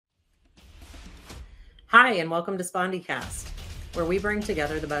Hi, and welcome to SpondyCast, where we bring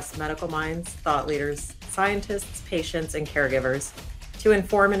together the best medical minds, thought leaders, scientists, patients, and caregivers to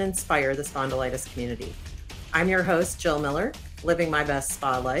inform and inspire the spondylitis community. I'm your host, Jill Miller, living my best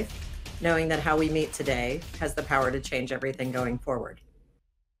spa life, knowing that how we meet today has the power to change everything going forward.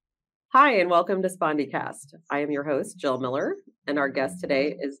 Hi, and welcome to SpondyCast. I am your host, Jill Miller, and our guest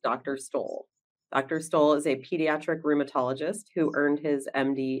today is Dr. Stoll. Dr. Stoll is a pediatric rheumatologist who earned his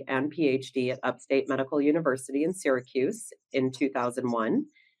MD and PhD at Upstate Medical University in Syracuse in 2001.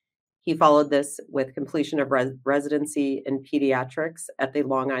 He followed this with completion of residency in pediatrics at the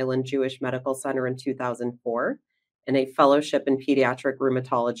Long Island Jewish Medical Center in 2004 and a fellowship in pediatric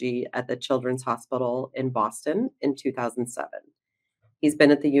rheumatology at the Children's Hospital in Boston in 2007. He's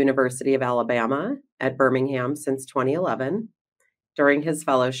been at the University of Alabama at Birmingham since 2011. During his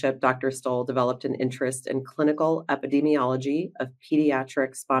fellowship, Dr. Stoll developed an interest in clinical epidemiology of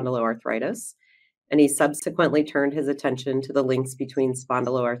pediatric spondyloarthritis, and he subsequently turned his attention to the links between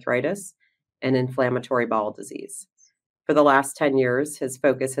spondyloarthritis and inflammatory bowel disease. For the last 10 years, his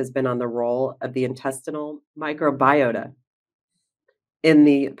focus has been on the role of the intestinal microbiota in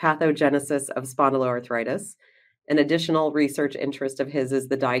the pathogenesis of spondyloarthritis. An additional research interest of his is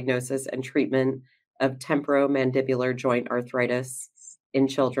the diagnosis and treatment of temporomandibular joint arthritis in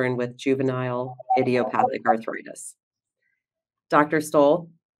children with juvenile idiopathic arthritis. Dr. Stoll,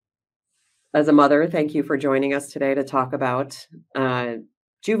 as a mother, thank you for joining us today to talk about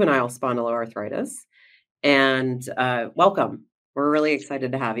juvenile spondyloarthritis. And welcome. We're really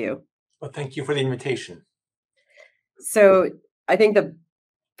excited to have you. Well, thank you for the invitation. So I think the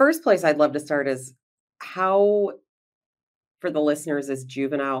first place I'd love to start is how, for the listeners, is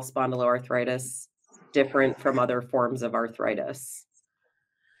juvenile spondyloarthritis different from other forms of arthritis?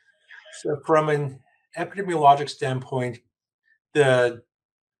 So from an epidemiologic standpoint, the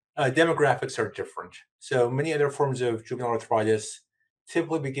demographics are different. So many other forms of juvenile arthritis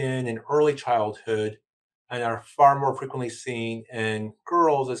typically begin in early childhood and are far more frequently seen in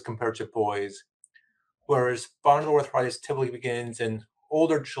girls as compared to boys, whereas spondyloarthritis typically begins in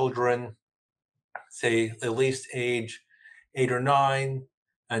older children, say at least age 8 or 9,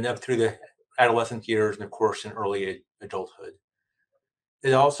 and up through the adolescent years, and of course in early adulthood.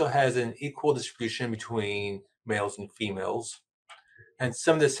 It also has an equal distribution between males and females, and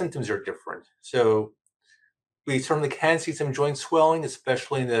some of the symptoms are different. So we certainly can see some joint swelling,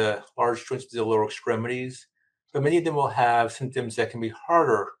 especially in the large joints of the lower extremities, but many of them will have symptoms that can be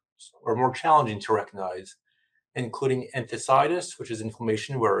harder or more challenging to recognize, including enthesitis, which is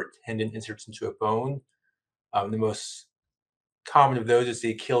inflammation where a tendon inserts into a bone. The most common of those is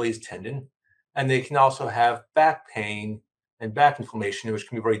the Achilles tendon, and they can also have back pain and back inflammation, which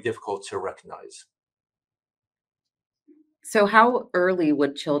can be very difficult to recognize. So how early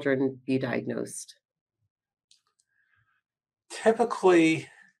would children be diagnosed? Typically,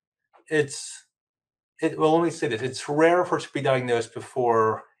 well, let me say this. It's rare for it to be diagnosed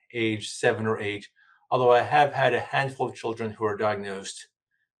before age 7 or 8, although I have had a handful of children who are diagnosed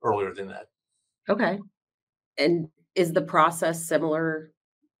earlier than that. Okay. And is the process similar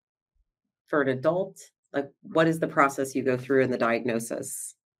for an adult? Like, what is the process you go through in the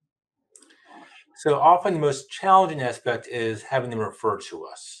diagnosis? So often the most challenging aspect is having them referred to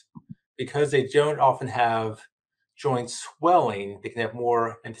us. Because they don't often have joint swelling, they can have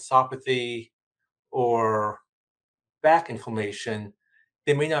more enthesopathy or back inflammation.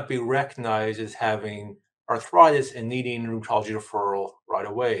 They may not be recognized as having arthritis and needing rheumatology referral right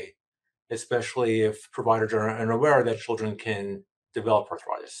away, especially if providers are unaware that children can develop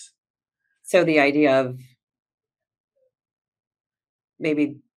arthritis. So the idea of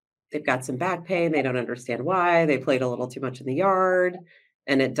maybe they've got some back pain, they don't understand why, they played a little too much in the yard,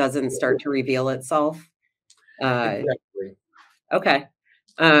 and it doesn't start to reveal itself. Exactly. Okay.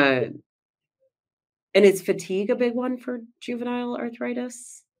 And is fatigue a big one for juvenile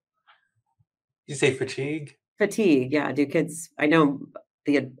arthritis? You say fatigue? Fatigue, yeah. Do kids, I know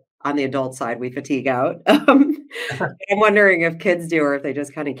on the adult side, we fatigue out. I'm wondering if kids do or if they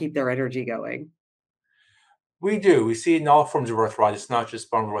just kind of keep their energy going. We do. We see it in all forms of arthritis, not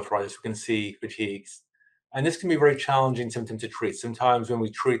just spondyloarthritis. We can see fatigues. And this can be a very challenging symptom to treat. Sometimes when we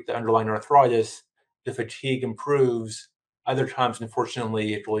treat the underlying arthritis, the fatigue improves. Other times,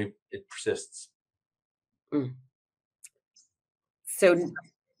 unfortunately, it persists. Mm. So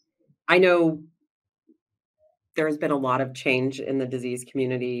I know there has been a lot of change in the disease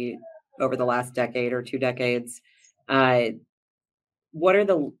community over the last decade or 2 decades. What are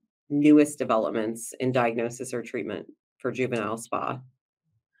the newest developments in diagnosis or treatment for juvenile SPA?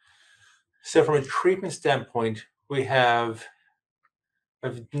 So from a treatment standpoint, we have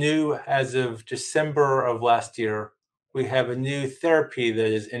as of December of last year, we have a new therapy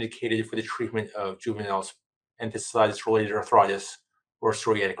that is indicated for the treatment of juvenile enthesitis-related arthritis or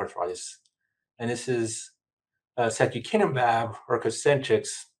psoriatic arthritis. And this is secukinumab or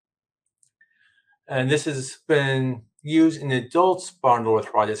Cosentyx. And this has been used in adult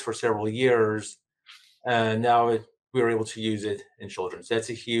spondyloarthritis for several years. And now we are able to use it in children. So that's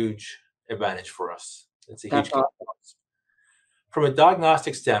a huge advantage for us. It's a That's huge awesome. From a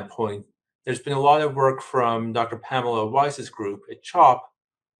diagnostic standpoint, there's been a lot of work from Dr. Pamela Weiss's group at CHOP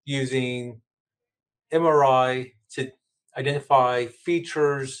using MRI to identify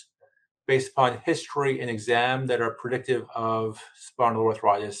features based upon history and exam that are predictive of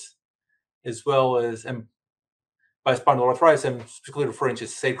spondyloarthritis, as well as, and by spondyloarthritis, I'm specifically referring to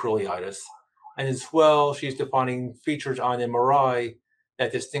sacroiliitis. And as well, she's defining features on MRI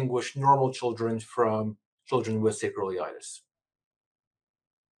that distinguish normal children from children with sacroiliitis.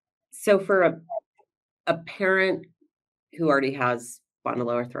 So for a parent who already has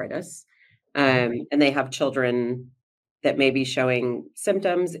spondyloarthritis, and they have children that may be showing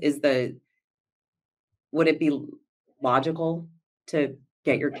symptoms, would it be logical to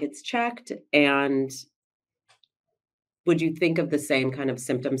get your kids checked? And would you think of the same kind of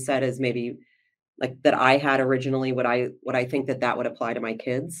symptom set as maybe like that I had originally? Would I think that would apply to my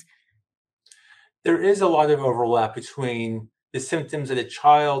kids? There is a lot of overlap between the symptoms that a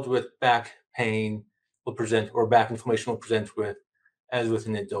child with back pain will present or back inflammation will present with as with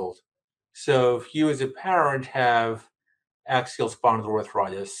an adult. So if you as a parent have axial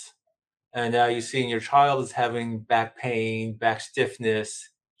spondyloarthritis, and now you're seeing your child is having back pain, back stiffness,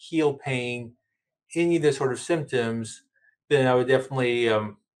 heel pain, any of the sort of symptoms, then I would definitely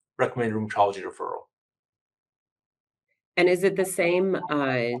recommend rheumatology referral. And is it the same?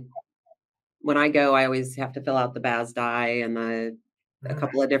 When I go, I always have to fill out the BASDI and a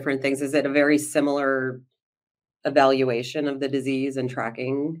couple of different things. Is it a very similar evaluation of the disease and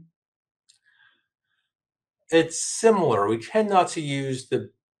tracking? It's similar. We tend not to use the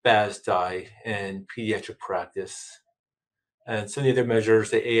BASDI in pediatric practice. And some of the other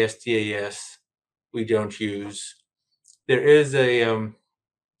measures, the ASDAS, we don't use. There is a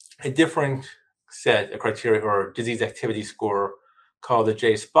different set of criteria or disease activity score called the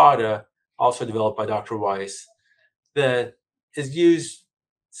J-SPADA, also developed by Dr. Weiss, that is used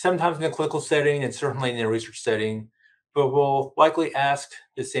sometimes in a clinical setting and certainly in a research setting, but will likely ask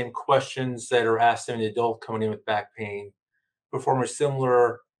the same questions that are asked in an adult coming in with back pain, perform a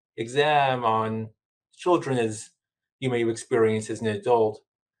similar exam on children as you may experience as an adult.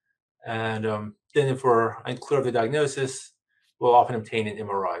 And then if we're unclear of the diagnosis, we'll often obtain an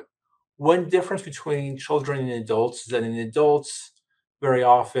MRI. One difference between children and adults is that in adults, very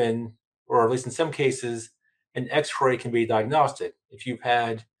often, or at least in some cases, an X-ray can be diagnostic. If you've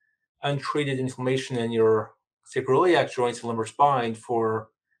had untreated inflammation in your sacroiliac joints and lumbar spine for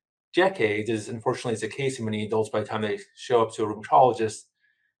decades, as unfortunately is the case in many adults by the time they show up to a rheumatologist,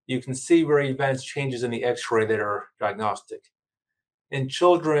 you can see very advanced changes in the X-ray that are diagnostic. In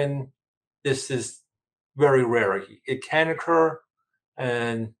children, this is very rare. It can occur,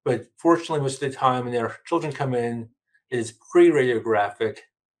 but fortunately, most of the time when their children come in, it is pre-radiographic.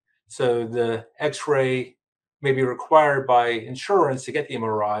 So the X-ray may be required by insurance to get the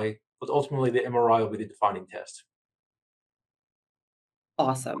MRI, but ultimately the MRI will be the defining test.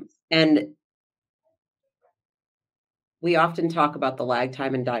 Awesome. And we often talk about the lag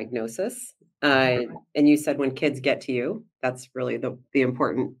time in diagnosis. And you said when kids get to you, that's really the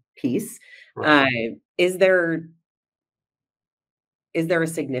important piece. Right. Is there a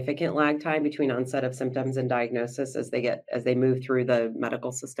significant lag time between onset of symptoms and diagnosis as they move through the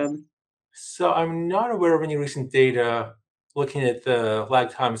medical system? So I'm not aware of any recent data looking at the lag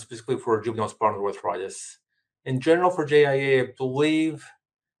time specifically for juvenile spondyloarthritis. In general, for JIA, I believe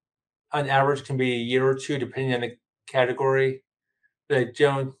on average can be a year or two, depending on the category. But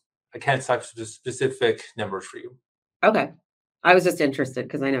I can't cite specific numbers for you. Okay. I was just interested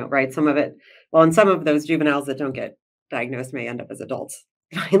because I know, right? And some of those juveniles that don't get diagnosed may end up as adults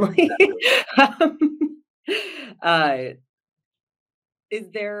finally. Um, uh, is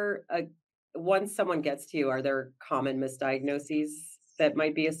there once someone gets to you, are there common misdiagnoses that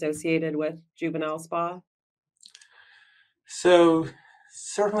might be associated with juvenile SPA? So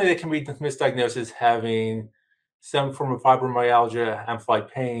certainly they can be misdiagnosed as having some form of fibromyalgia, amplified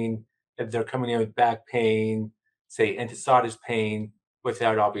pain, if they're coming in with back pain, say enthesitis pain,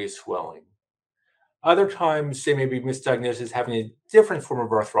 without obvious swelling. Other times they may be misdiagnosed as having a different form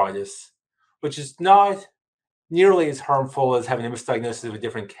of arthritis, which is not nearly as harmful as having a misdiagnosis of a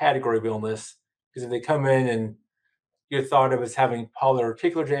different category of illness, because if they come in and you're thought of as having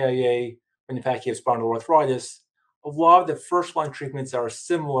polyarticular JIA, when in fact you have spondyloarthritis. A lot of the first-line treatments are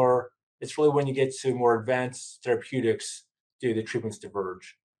similar. It's really when you get to more advanced therapeutics do the treatments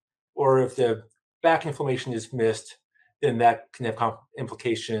diverge. Or if the back inflammation is missed, then that can have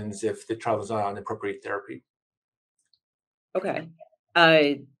implications if the child is not on appropriate therapy. Okay.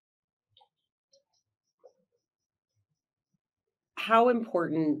 How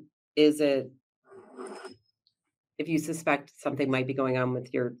important is it if you suspect something might be going on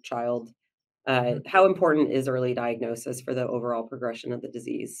with your child? How important is early diagnosis for the overall progression of the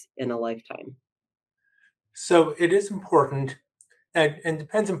disease in a lifetime? So it is important, and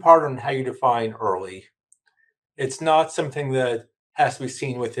depends in part on how you define early. It's not something that has to be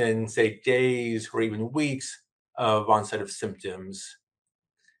seen within, say, days or even weeks of onset of symptoms.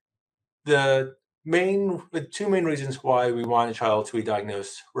 The two main reasons why we want a child to be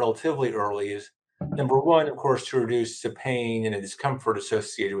diagnosed relatively early is number one, of course, to reduce the pain and the discomfort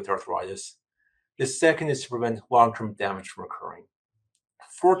associated with arthritis. The second is to prevent long-term damage from occurring.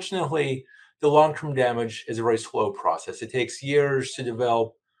 Fortunately, the long-term damage is a very slow process. It takes years to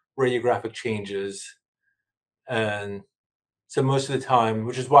develop radiographic changes. And so most of the time,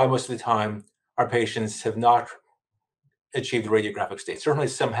 which is why most of the time our patients have not achieved the radiographic state. Certainly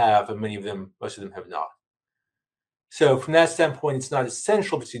some have, and most of them have not. So from that standpoint, it's not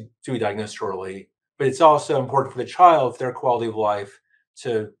essential to be diagnosed early, but it's also important for the child, their quality of life,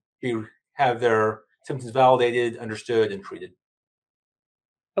 to have their symptoms validated, understood, and treated.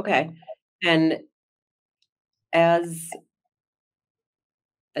 Okay. And as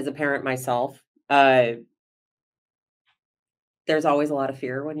a parent myself, there's always a lot of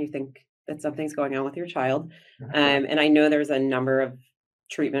fear when you think that something's going on with your child. And I know there's a number of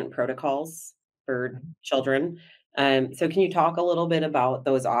treatment protocols for children. So can you talk a little bit about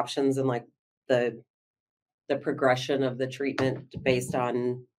those options and like the progression of the treatment based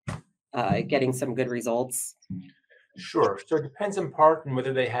on getting some good results? Sure. So it depends in part on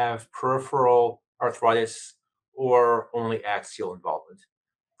whether they have peripheral arthritis or only axial involvement.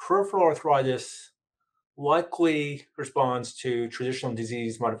 Peripheral arthritis likely responds to traditional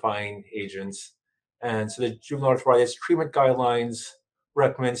disease modifying agents. And so the juvenile arthritis treatment guidelines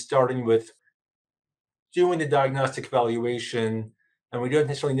recommend starting with doing the diagnostic evaluation. And we don't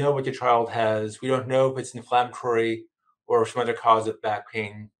necessarily know what your child has. We don't know if it's inflammatory or some other cause of back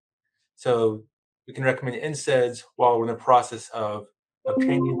pain. So we can recommend NSAIDs while we're in the process of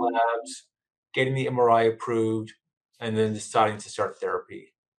obtaining labs, getting the MRI approved, and then deciding to start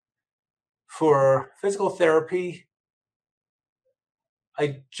therapy. For physical therapy,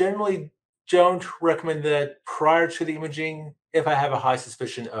 I generally don't recommend that prior to the imaging if I have a high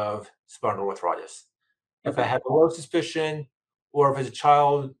suspicion of spondyloarthritis. If I Okay. have a low suspicion, or if it's a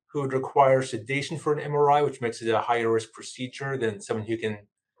child who would require sedation for an MRI, which makes it a higher risk procedure than someone who can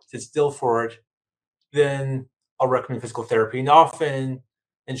sit still for it, then I'll recommend physical therapy. And often,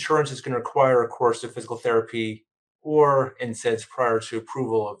 insurance is going to require a course of physical therapy or NSAIDs prior to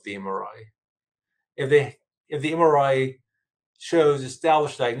approval of the MRI. If the MRI shows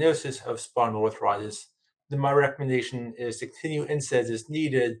established diagnosis of spondyloarthritis, then my recommendation is to continue NSAIDs as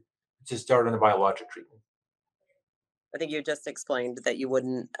needed to start on a biologic treatment. I think you just explained that you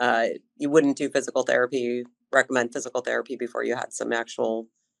wouldn't do physical therapy, recommend physical therapy before you had some actual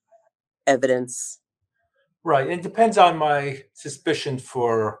evidence. Right. And it depends on my suspicion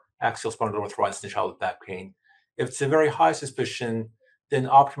for axial spondyloarthritis in a child with back pain. If it's a very high suspicion, then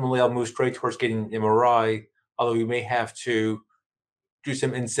optimally I'll move straight towards getting an MRI, although we may have to do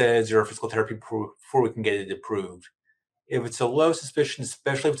some NSAIDs or physical therapy before we can get it approved. If it's a low suspicion,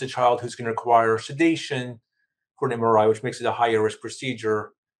 especially if it's a child who's going to require sedation for an MRI, which makes it a higher risk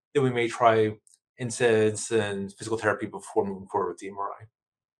procedure, then we may try NSAIDs and physical therapy before moving forward with the MRI.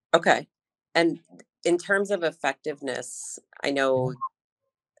 Okay. And in terms of effectiveness, I know,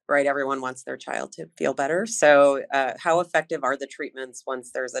 right, everyone wants their child to feel better. So, how effective are the treatments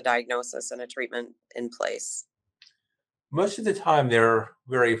once there's a diagnosis and a treatment in place? Most of the time, they're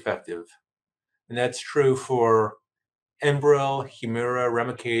very effective. And that's true for Enbrel, Humira,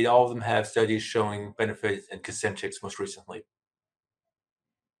 Remicade. All of them have studies showing benefit in Cosentyx most recently.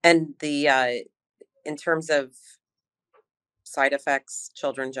 And in terms of side effects,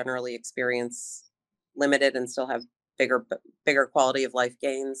 children generally experience limited and still have bigger quality of life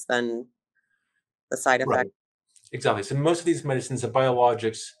gains than the side Right. effect. Exactly. So most of these medicines, the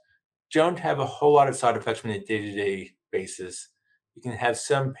biologics, don't have a whole lot of side effects on a day-to-day basis. You can have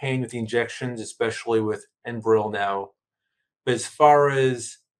some pain with the injections, especially with Enbrel now. But as far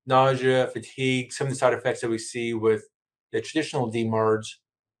as nausea, fatigue, some of the side effects that we see with the traditional DMARDs,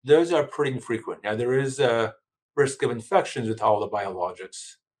 those are pretty infrequent. Now, there is a risk of infections with all the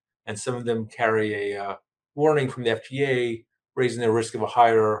biologics. And some of them carry a warning from the FDA, raising the risk of a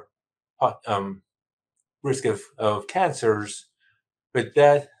higher risk of cancers. But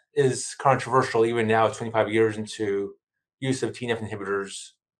that is controversial even now, 25 years into use of TNF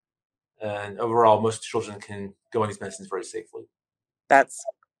inhibitors. And overall, most children can go on these medicines very safely. That's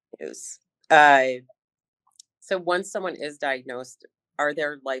news. So once someone is diagnosed, are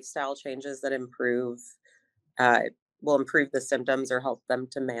there lifestyle changes that will improve the symptoms or help them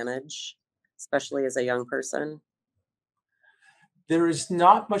to manage, especially as a young person? There is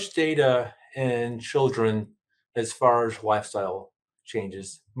not much data in children as far as lifestyle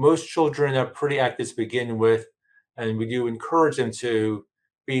changes. Most children are pretty active to begin with, and we do encourage them to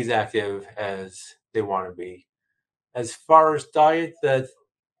be as active as they want to be. As far as diet, that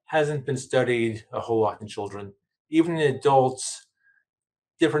hasn't been studied a whole lot in children. Even in adults,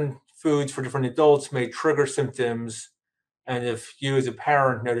 different foods for different adults may trigger symptoms. And if you as a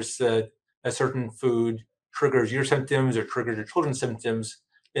parent notice that a certain food triggers your symptoms or triggers your children's symptoms,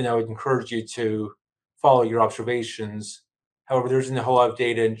 then I would encourage you to follow your observations. However, there isn't a whole lot of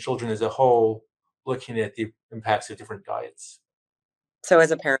data in children as a whole looking at the impacts of different diets. So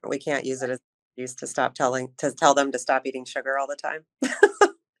as a parent, we can't use it as an excuse to tell them to stop eating sugar all the time.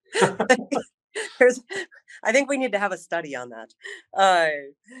 I think we need to have a study on that.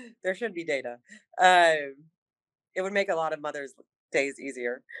 There should be data. It would make a lot of mothers' days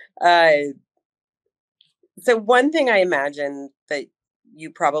easier. So one thing I imagine that you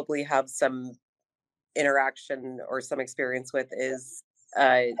probably have some interaction or some experience with is,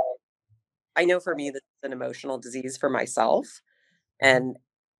 I know for me this is an emotional disease for myself, and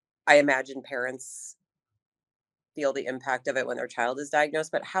I imagine parents feel the impact of it when their child is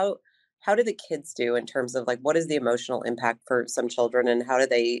diagnosed. But how do the kids do in terms of like what is the emotional impact for some children, and how do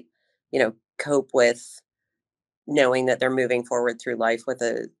they, cope with knowing that they're moving forward through life with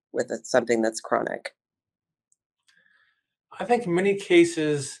something that's chronic? I think in many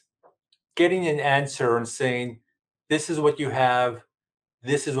cases, getting an answer and saying, this is what you have,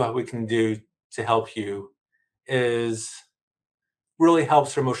 this is what we can do to help you, is really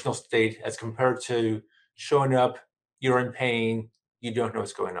helps their emotional state as compared to showing up, you're in pain, you don't know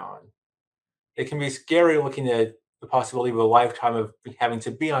what's going on. It can be scary looking at the possibility of a lifetime of having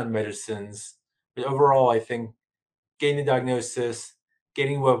to be on medicines. But overall, I think getting the diagnosis,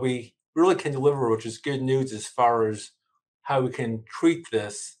 getting what we really can deliver, which is good news as far as how we can treat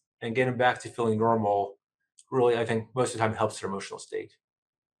this and get them back to feeling normal, really, I think most of the time helps their emotional state.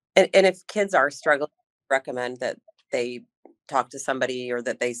 And if kids are struggling, recommend that they talk to somebody or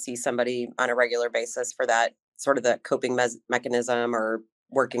that they see somebody on a regular basis for that sort of the coping mechanism or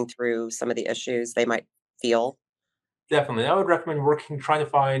working through some of the issues they might feel. Definitely. I would recommend trying to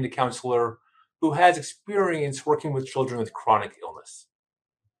find a counselor who has experience working with children with chronic illness.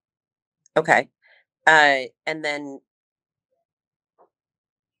 Okay. And then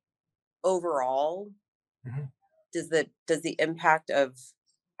overall, Mhm. does the impact of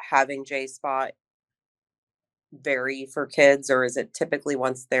having J spot vary for kids, or is it typically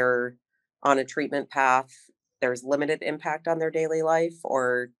once they're on a treatment path, there's limited impact on their daily life,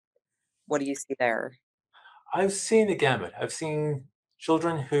 or what do you see there? I've seen the gamut. I've seen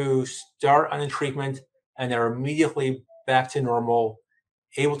children who start on a treatment and are immediately back to normal,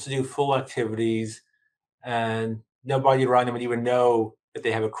 able to do full activities, and nobody around them would even know that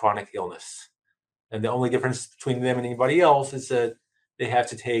they have a chronic illness. And the only difference between them and anybody else is that they have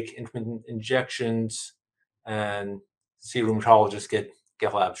to take intermittent injections and see a rheumatologist,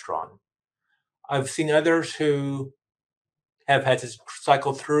 get labs drawn. I've seen others who have had to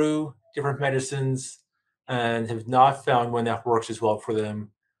cycle through different medicines and have not found one that works as well for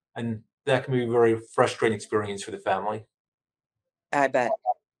them. And that can be a very frustrating experience for the family. I bet.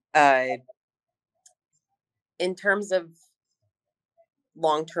 Uh, in terms of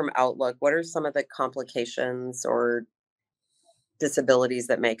long-term outlook, what are some of the complications or disabilities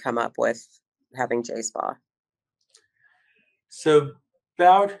that may come up with having J-SPA? So,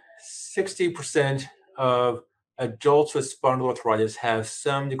 about 60% of adults with spondyloarthritis have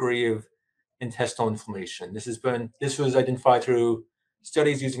some degree of intestinal inflammation. This was identified through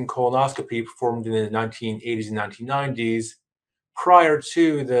studies using colonoscopy performed in the 1980s and 1990s, prior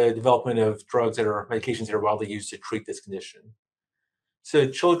to the development of medications that are widely used to treat this condition. So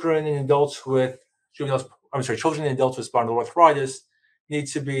children and adults with spondyloarthritis need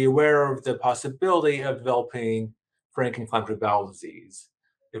to be aware of the possibility of developing chronic inflammatory bowel disease.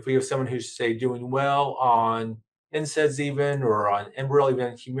 If we have someone who's, say, doing well on NSAIDs even, or on Enbrel,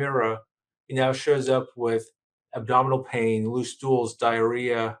 even Humira, he now shows up with abdominal pain, loose stools,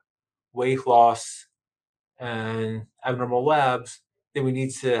 diarrhea, weight loss, and abnormal labs, then we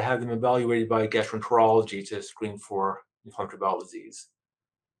need to have them evaluated by gastroenterology to screen for inflammatory bowel disease.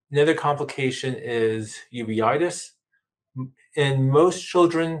 Another complication is uveitis. In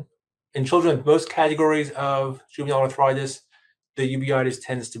children with most categories of juvenile arthritis, the uveitis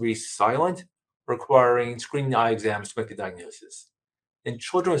tends to be silent, requiring screening eye exams to make the diagnosis. In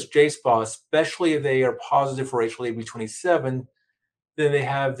children with J-spot, especially if they are positive for HLA-B27, then they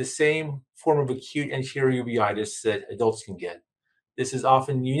have the same form of acute anterior uveitis that adults can get. This is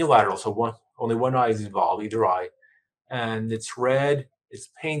often unilateral, so only one eye is involved, either eye, and it's red, it's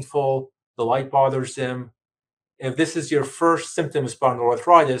painful, the light bothers them. If this is your first symptom of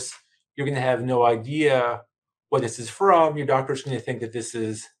spondyloarthritis, you're going to have no idea what this is from. Your doctor's going to think that this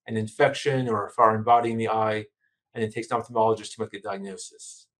is an infection or a foreign body in the eye, and it takes an ophthalmologist to make the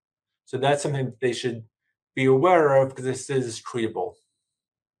diagnosis. So that's something that they should be aware of because this is treatable.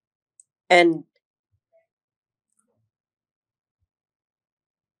 And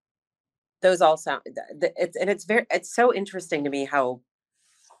those all sound, it's so interesting to me how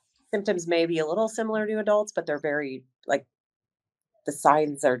symptoms may be a little similar to adults, but they're very, like, the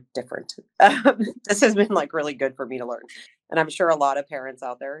signs are different. This has been, like, really good for me to learn. And I'm sure a lot of parents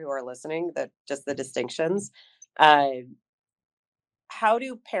out there who are listening, that just the distinctions. Uh, how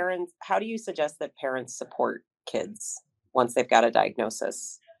do you suggest that parents support kids once they've got a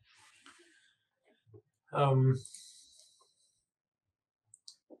diagnosis?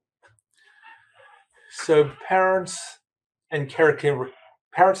 So parents and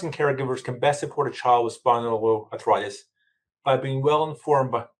caregivers can best support a child with spondyloarthritis by being well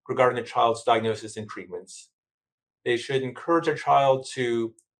informed regarding the child's diagnosis and treatments. They should encourage their child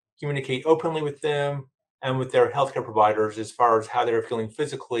to communicate openly with them and with their healthcare providers as far as how they're feeling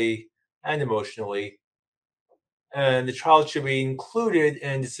physically and emotionally. And the child should be included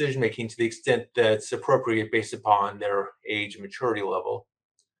in decision making to the extent that's appropriate based upon their age and maturity level.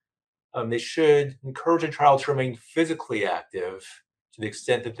 They should encourage a child to remain physically active to the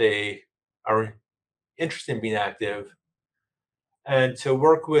extent that they are interested in being active, and to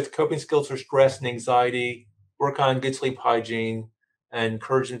work with coping skills for stress and anxiety, work on good sleep hygiene, and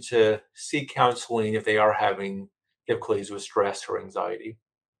encourage them to seek counseling if they are having difficulties with stress or anxiety.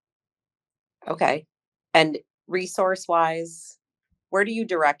 Okay. And resource wise, where do you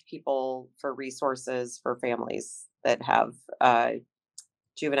direct people for resources for families that have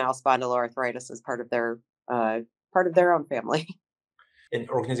juvenile spondyloarthritis as part of their own family? An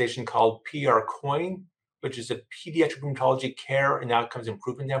organization called PR Coin, which is a Pediatric Rheumatology Care and Outcomes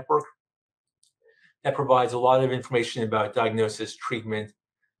Improvement Network that provides a lot of information about diagnosis, treatment,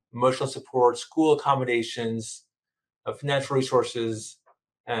 emotional support, school accommodations, financial resources,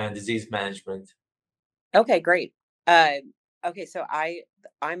 and disease management. Okay, great. Okay, so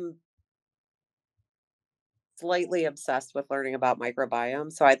I'm slightly obsessed with learning about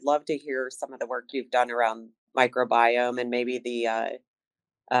microbiome, so I'd love to hear some of the work you've done around microbiome and maybe uh,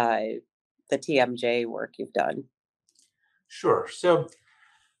 the TMJ work you've done. Sure. So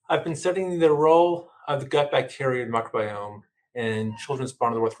I've been studying the role of the gut bacteria and microbiome in children's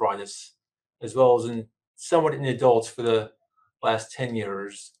spondyloarthritis, as well as somewhat in adults for the last 10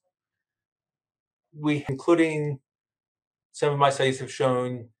 years. Including some of my studies have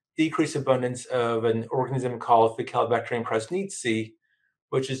shown decreased abundance of an organism called Faecalibacterium prausnitzii,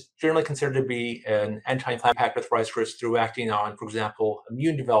 which is generally considered to be an anti-inflammatory arthritis risk through acting on, for example,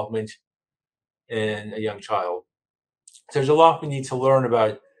 immune development in a young child. So there's a lot we need to learn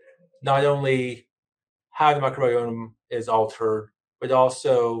about not only how the microbiome is altered, but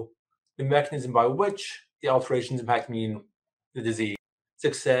also the mechanism by which the alterations impact the disease,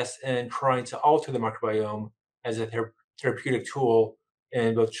 success in trying to alter the microbiome as a therapeutic tool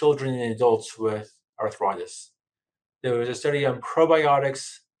in both children and adults with arthritis. There was a study on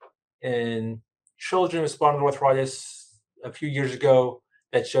probiotics in children with spondyloarthritis a few years ago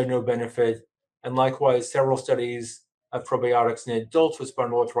that showed no benefit. And likewise, several studies of probiotics in adults with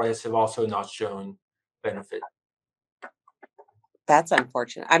spondyloarthritis have also not shown benefit. That's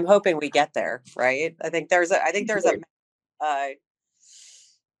unfortunate. I'm hoping we get there, right? Uh, there's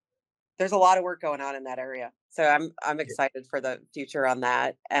a lot of work going on in that area. So I'm excited for the future on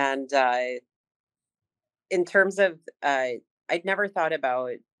that. And in terms of I'd never thought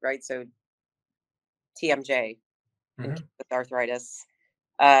about, right? So TMJ in kids with arthritis.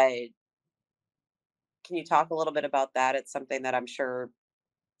 Can you talk a little bit about that? It's something that I'm sure.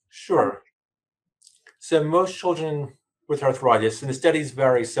 Sure. So most children with arthritis, and the studies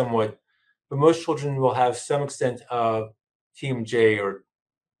vary somewhat, but most children will have some extent of TMJ or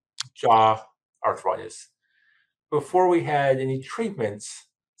jaw arthritis. Before we had any treatments,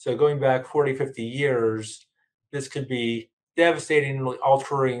 so going back 40, 50 years, this could be devastating, really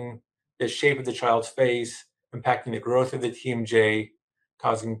altering the shape of the child's face, impacting the growth of the TMJ,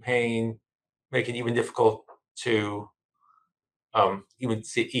 causing pain, making it even difficult to even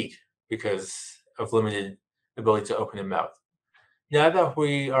eat because of limited ability to open the mouth. Now that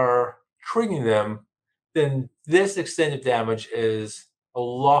we are treating them, then this extent of damage is a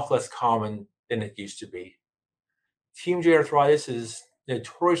lot less common than it used to be. TMJ arthritis is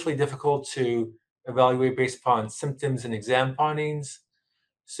notoriously difficult to evaluate based upon symptoms and exam findings,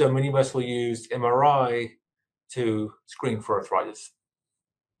 so many of us will use MRI to screen for arthritis.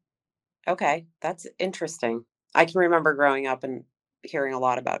 Okay, that's interesting. I can remember growing up and hearing a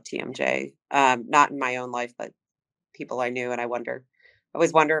lot about TMJ, not in my own life, but people I knew, and I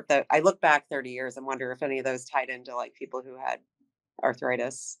always wonder if I look back 30 years and wonder if any of those tied into like people who had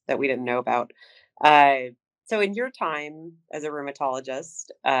arthritis that we didn't know about. Uh, so in your time as a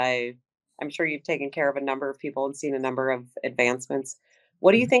rheumatologist, I'm sure you've taken care of a number of people and seen a number of advancements.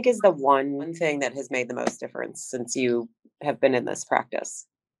 What do you think is the one thing that has made the most difference since you have been in this practice?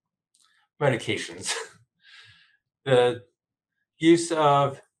 Medications. The use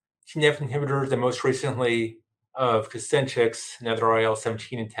of TNF inhibitors and most recently of Cosentyx and other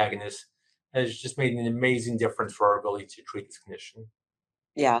IL-17 antagonists has just made an amazing difference for our ability to treat this condition.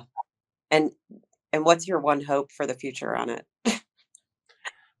 Yeah. And what's your one hope for the future on it?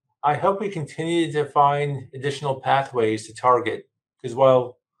 I hope we continue to find additional pathways to target, because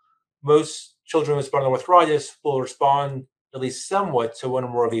while most children with spinal arthritis will respond at least somewhat to one or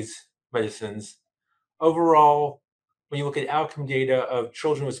more of these medicines, overall, when you look at outcome data of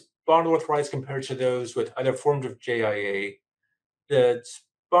children with spinal arthritis compared to those with other forms of JIA, the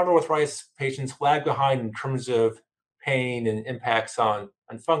spinal arthritis patients lag behind in terms of pain and impacts on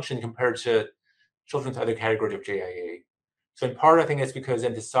function compared to children with other categories of JIA. So in part, I think it's because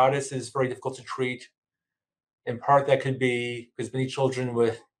enthesitis is very difficult to treat. In part, that could be because many children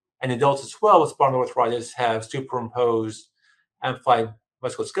with, and adults as well, with spinal arthritis have superimposed amplified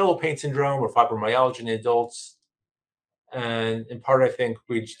musculoskeletal pain syndrome or fibromyalgia in adults. And in part, I think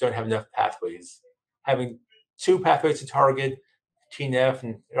we just don't have enough pathways. Having two pathways to target, TNF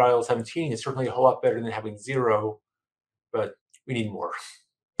and IL-17, is certainly a whole lot better than having zero, but we need more.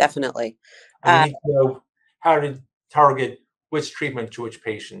 Definitely. And we need to know how to target which treatment to which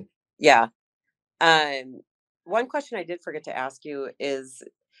patient. Yeah. One question I did forget to ask you is,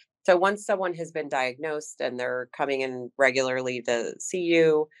 so once someone has been diagnosed and they're coming in regularly to see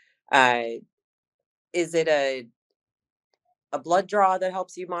you, uh, is it a blood draw that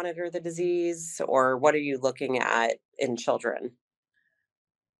helps you monitor the disease, or what are you looking at in children?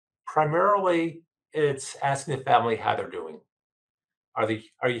 Primarily, it's asking the family how they're doing. Are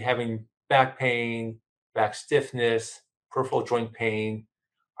you having back pain, back stiffness, peripheral joint pain?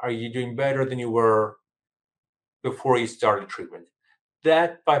 Are you doing better than you were before you started treatment?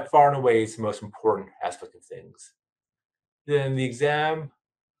 That, by far and away, is the most important aspect of things. Then the exam,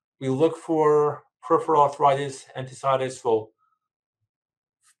 we look for peripheral arthritis. Enthesitis will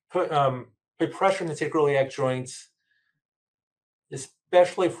put pressure on the sacroiliac joints,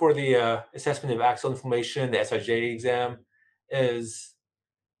 especially for the assessment of axial inflammation. The SIJ exam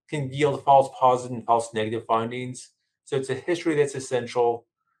can yield false positive and false negative findings. So it's a history that's essential.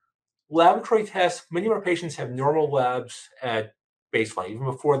 Laboratory tests, many of our patients have normal labs at baseline. Even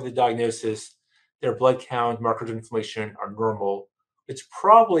before the diagnosis, their blood count, markers of inflammation are normal, which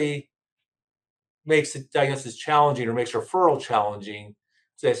probably makes the diagnosis challenging or makes referral challenging.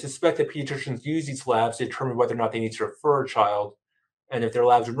 So I suspect that pediatricians use these labs to determine whether or not they need to refer a child. And if their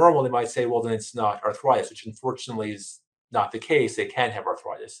labs are normal, they might say, well, then it's not arthritis, which unfortunately is not the case. They can have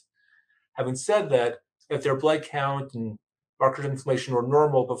arthritis. Having said that, if their blood count and markers of inflammation were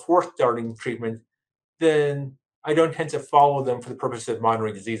normal before starting treatment, then I don't tend to follow them for the purpose of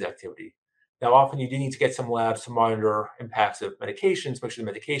monitoring disease activity. Now, often you do need to get some labs to monitor impacts of medications, make sure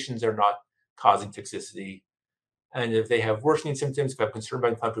the medications are not causing toxicity. And if they have worsening symptoms, if I'm concerned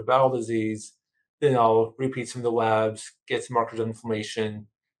about inflammatory bowel disease, then I'll repeat some of the labs, get some markers of inflammation,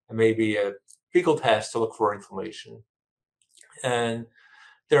 and maybe a fecal test to look for inflammation. And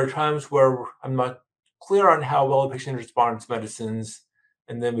there are times where I'm not clear on how well a patient responds to medicines,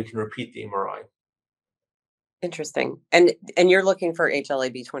 and then we can repeat the MRI. Interesting. And you're looking for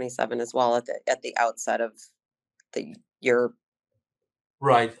HLA-B27 as well at the outset of your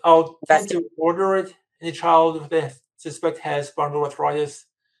Right. I'll tend best. to order it in a child that suspect has spinal arthritis.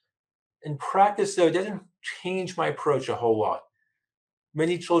 In practice, though, it doesn't change my approach a whole lot.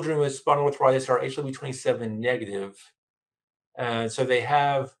 Many children with spinal arthritis are HLA-B27 negative, and so they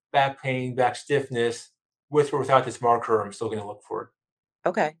have back pain, back stiffness. With or without this marker, I'm still going to look for it.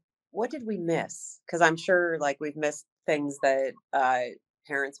 Okay. what did we miss? Because I'm sure like we've missed things that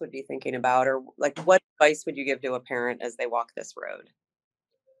parents would be thinking about, or like what advice would you give to a parent as they walk this road?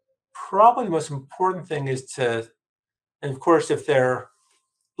 Probably the most important thing is to, and of course, if they're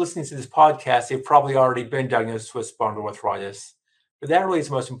listening to this podcast, they've probably already been diagnosed with spondyloarthritis. But that really is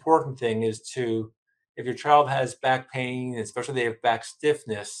the most important thing is to, if your child has back pain, especially they have back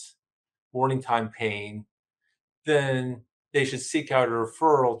stiffness, morning time pain, then they should seek out a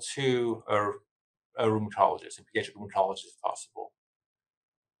referral to a rheumatologist, a pediatric rheumatologist if possible.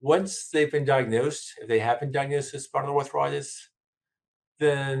 Once they've been diagnosed, if they have been diagnosed with spondyloarthritis,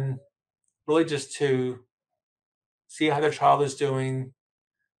 then really just to see how their child is doing,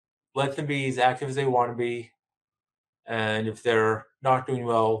 let them be as active as they want to be, and if they're not doing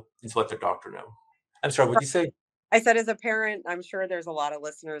well, just let their doctor know. I'm sorry, what did you say? I said, as a parent, I'm sure there's a lot of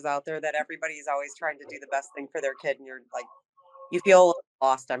listeners out there that everybody's always trying to do the best thing for their kid, and you're like, you feel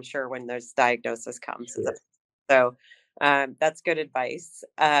lost, I'm sure, when this diagnosis comes. Sure. So that's good advice.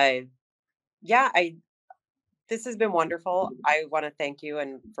 Yeah, this has been wonderful. I want to thank you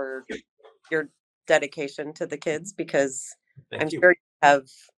and for your dedication to the kids, because I'm Thank you. sure you have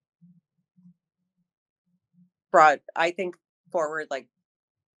brought, I think, forward, like,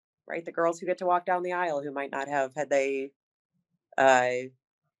 right, the girls who get to walk down the aisle who might not have had they uh,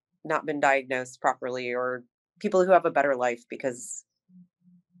 not been diagnosed properly, or people who have a better life because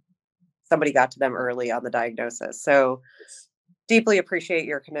somebody got to them early on the diagnosis. So deeply appreciate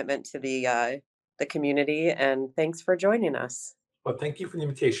your commitment to the community, and thanks for joining us. Well, thank you for the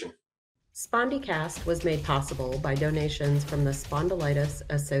invitation. SpondyCast was made possible by donations from the Spondylitis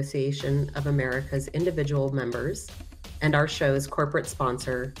Association of America's individual members and our show's corporate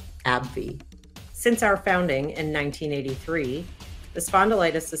sponsor, AbbVie. Since our founding in 1983, the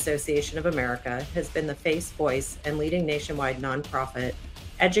Spondylitis Association of America has been the face, voice, and leading nationwide nonprofit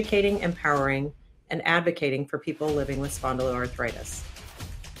educating, empowering, and advocating for people living with spondyloarthritis.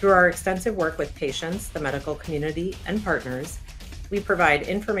 Through our extensive work with patients, the medical community, and partners, we provide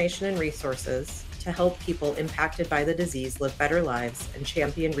information and resources to help people impacted by the disease live better lives and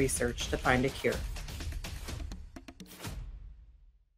champion research to find a cure.